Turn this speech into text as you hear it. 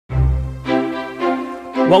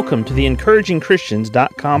Welcome to the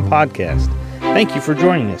EncouragingChristians.com podcast. Thank you for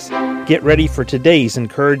joining us. Get ready for today's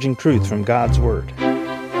encouraging truth from God's Word.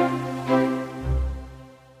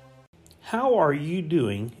 How are you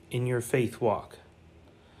doing in your faith walk?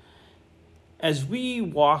 As we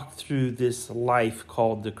walk through this life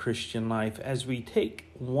called the Christian life, as we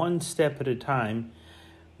take one step at a time,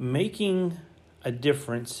 making a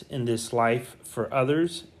difference in this life for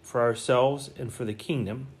others, for ourselves, and for the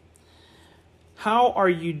kingdom, how are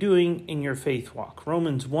you doing in your faith walk?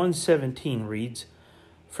 Romans 1:17 reads,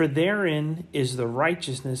 "For therein is the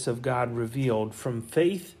righteousness of God revealed from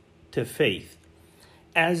faith to faith.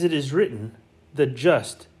 As it is written, the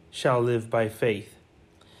just shall live by faith."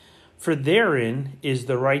 For therein is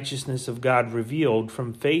the righteousness of God revealed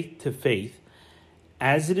from faith to faith.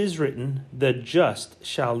 As it is written, the just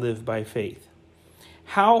shall live by faith.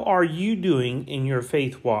 How are you doing in your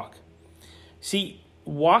faith walk? See,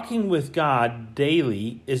 walking with God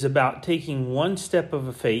daily is about taking one step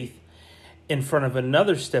of faith in front of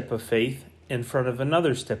another step of faith in front of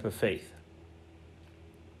another step of faith.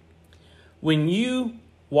 When you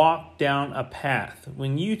walk down a path,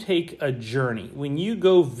 when you take a journey, when you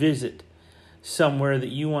go visit somewhere that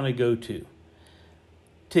you want to go to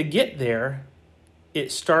get there,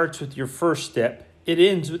 it starts with your first step. It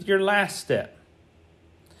ends with your last step.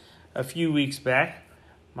 A few weeks back,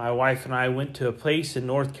 my wife and I went to a place in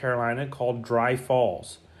North Carolina called Dry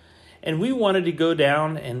Falls. And we wanted to go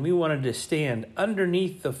down and we wanted to stand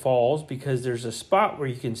underneath the falls because there's a spot where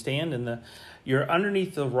you can stand and you're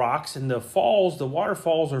underneath the rocks and the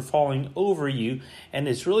waterfalls are falling over you. And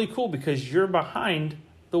it's really cool because you're behind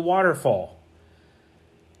the waterfall.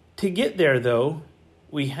 To get there though,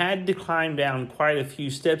 we had to climb down quite a few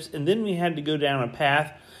steps and then we had to go down a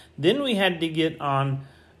path. Then we had to get on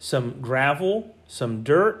some gravel, some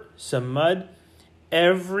dirt, some mud.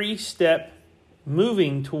 Every step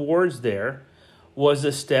moving towards there was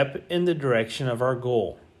a step in the direction of our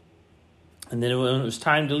goal. And then when it was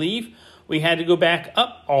time to leave, we had to go back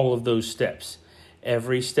up all of those steps.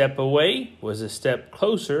 Every step away was a step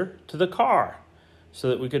closer to the car so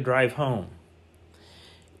that we could drive home.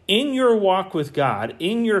 In your walk with God,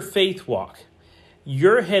 in your faith walk,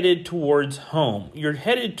 you're headed towards home. You're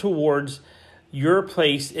headed towards your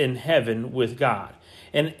place in heaven with God.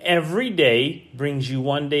 And every day brings you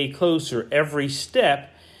one day closer. Every step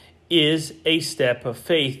is a step of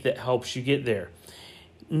faith that helps you get there.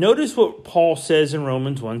 Notice what Paul says in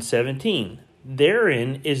Romans 1:17.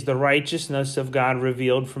 Therein is the righteousness of God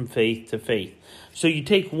revealed from faith to faith. So you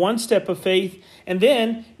take one step of faith, and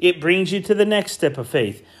then it brings you to the next step of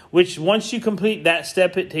faith, which once you complete that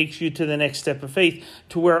step, it takes you to the next step of faith,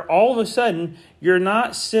 to where all of a sudden, you're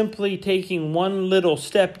not simply taking one little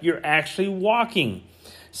step, you're actually walking.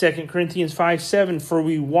 2 Corinthians 5:7, for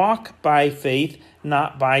we walk by faith,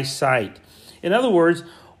 not by sight. In other words,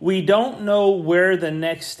 we don't know where the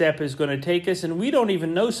next step is going to take us, and we don't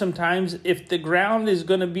even know sometimes if the ground is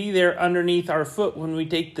going to be there underneath our foot when we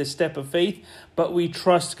take the step of faith, but we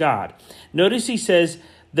trust God. Notice he says,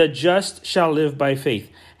 the just shall live by faith.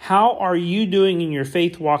 How are you doing in your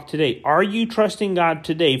faith walk today? Are you trusting God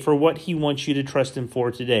today for what he wants you to trust him for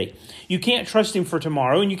today? You can't trust him for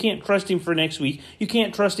tomorrow, and you can't trust him for next week. You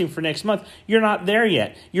can't trust him for next month. You're not there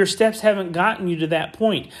yet. Your steps haven't gotten you to that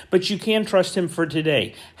point, but you can trust him for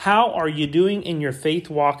today. How are you doing in your faith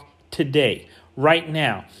walk today, right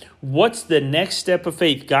now? What's the next step of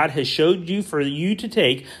faith God has showed you for you to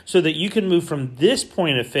take so that you can move from this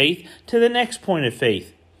point of faith to the next point of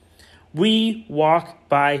faith? We walk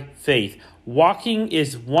by faith. Walking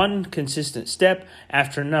is one consistent step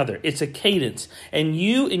after another. It's a cadence. And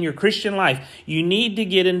you, in your Christian life, you need to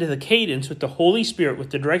get into the cadence with the Holy Spirit, with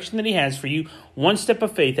the direction that he has for you, one step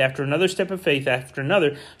of faith after another step of faith after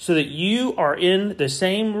another, so that you are in the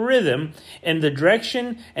same rhythm and the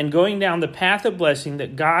direction and going down the path of blessing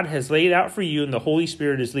that God has laid out for you and the Holy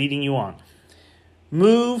Spirit is leading you on.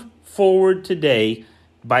 Move forward today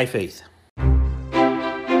by faith.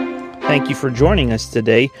 Thank you for joining us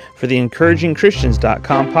today for the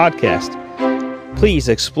EncouragingChristians.com podcast. Please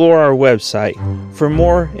explore our website for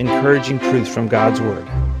more encouraging truths from God's Word.